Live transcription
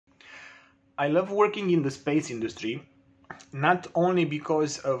I love working in the space industry, not only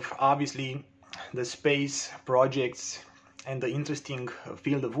because of obviously the space projects and the interesting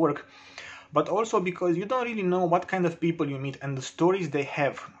field of work, but also because you don't really know what kind of people you meet and the stories they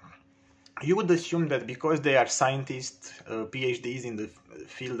have. You would assume that because they are scientists, PhDs in the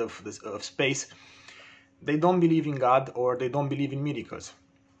field of space, they don't believe in God or they don't believe in miracles.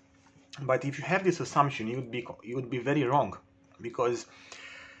 But if you have this assumption, you would be very wrong, because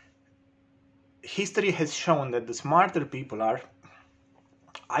history has shown that the smarter people are,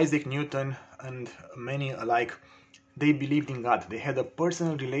 Isaac Newton and many alike, they believed in God. They had a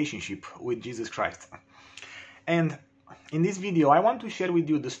personal relationship with Jesus Christ. And in this video, I want to share with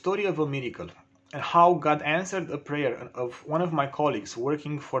you the story of a miracle and how God answered a prayer of one of my colleagues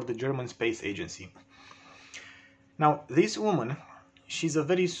working for the German Space Agency. Now, this woman, she's a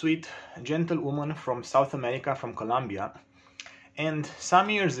very sweet, gentle woman from South America, from Colombia. And some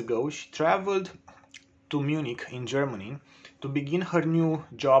years ago, she traveled to Munich in Germany to begin her new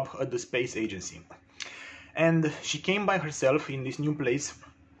job at the space agency. And she came by herself in this new place.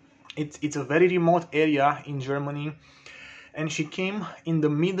 It's a very remote area in Germany, and she came in the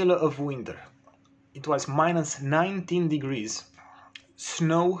middle of winter. It was minus 19 degrees.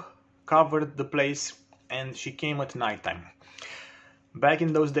 Snow covered the place, and she came at nighttime. Back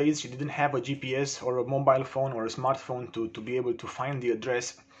in those days, she didn't have a GPS or a mobile phone or a smartphone to be able to find the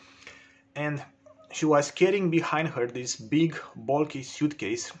address. And she was carrying behind her this big, bulky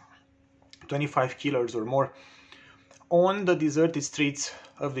suitcase, 25 kilos or more, on the deserted streets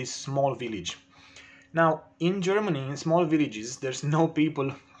of this small village. Now, in Germany, in small villages, there's no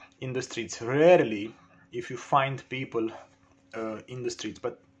people in the streets. Rarely, if you find people in the streets.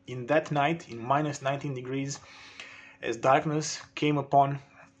 But in that night, in minus 19 degrees, as darkness came upon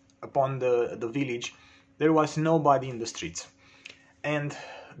the village, there was nobody in the streets. And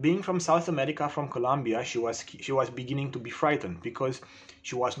being from South America, from Colombia, she was beginning to be frightened, because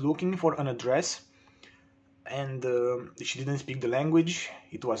she was looking for an address, and she didn't speak the language.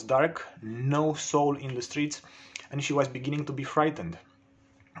 It was dark, no soul in the streets, and she was beginning to be frightened.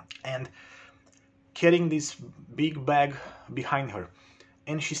 And carrying this big bag behind her,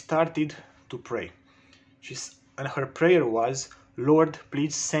 and she started to pray. And her prayer was, "Lord,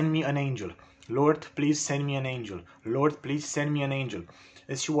 please send me an angel. Lord, please send me an angel. Lord, please send me an angel."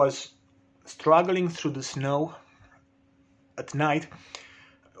 As she was struggling through the snow at night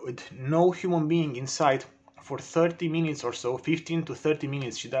with no human being inside for 30 minutes or so, 15 to 30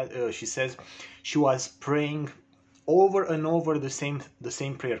 minutes, she says she was praying over and over the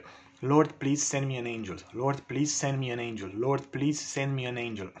same prayer. "Lord, please send me an angel. Lord, please send me an angel. Lord, please send me an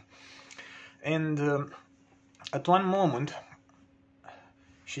angel." And at one moment,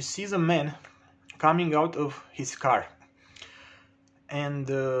 she sees a man coming out of his car. And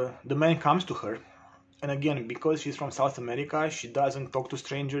the man comes to her. And again, because she's from South America, she doesn't talk to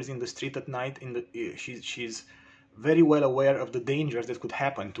strangers in the street at night. She's very well aware of the dangers that could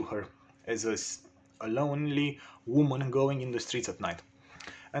happen to her as a lonely woman going in the streets at night.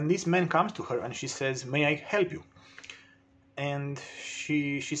 And this man comes to her and she says, "May I help you?" And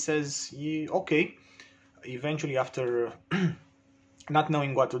she says, "Yeah, okay." Eventually, after not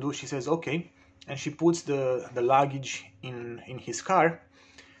knowing what to do, she says, "Okay." And she puts the luggage in his car,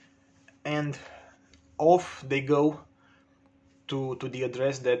 and off they go to the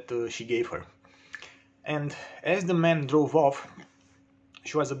address that she gave her. And as the man drove off,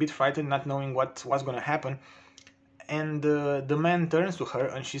 she was a bit frightened, not knowing what was going to happen. And the man turns to her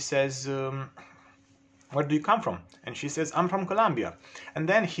and she says, "Where do you come from?" And she says, "I'm from Colombia." And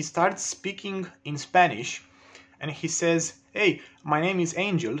then he starts speaking in Spanish, and he says, "Hey, my name is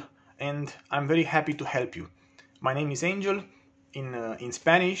Angel, and I'm very happy to help you." "My name is Angel," in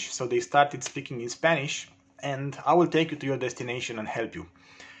Spanish, so they started speaking in Spanish, "and I will take you to your destination and help you."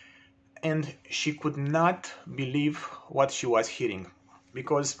 And she could not believe what she was hearing,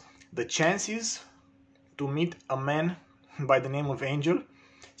 because the chances to meet a man by the name of Angel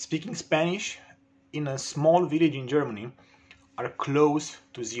speaking Spanish in a small village in Germany are close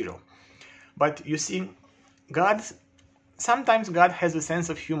to zero. But you see, sometimes God has a sense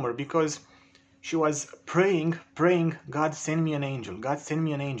of humor, because she was praying, "God, send me an angel. God, send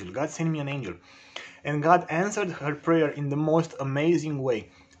me an angel. God, send me an angel." And God answered her prayer in the most amazing way.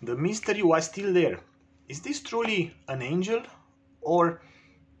 The mystery was still there. Is this truly an angel? Or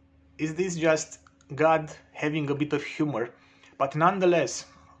is this just God having a bit of humor? But nonetheless,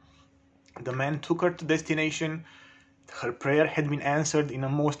 the man took her to destination. Her prayer had been answered in a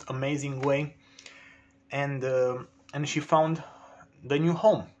most amazing way. And she found the new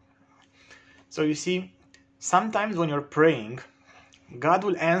home. So you see, sometimes when you're praying, God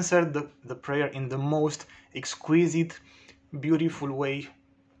will answer the prayer in the most exquisite, beautiful way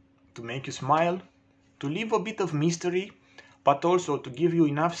to make you smile, to leave a bit of mystery, but also to give you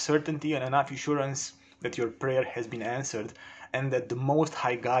enough certainty and enough assurance that your prayer has been answered and that the Most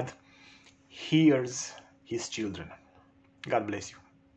High God hears His children. God bless you.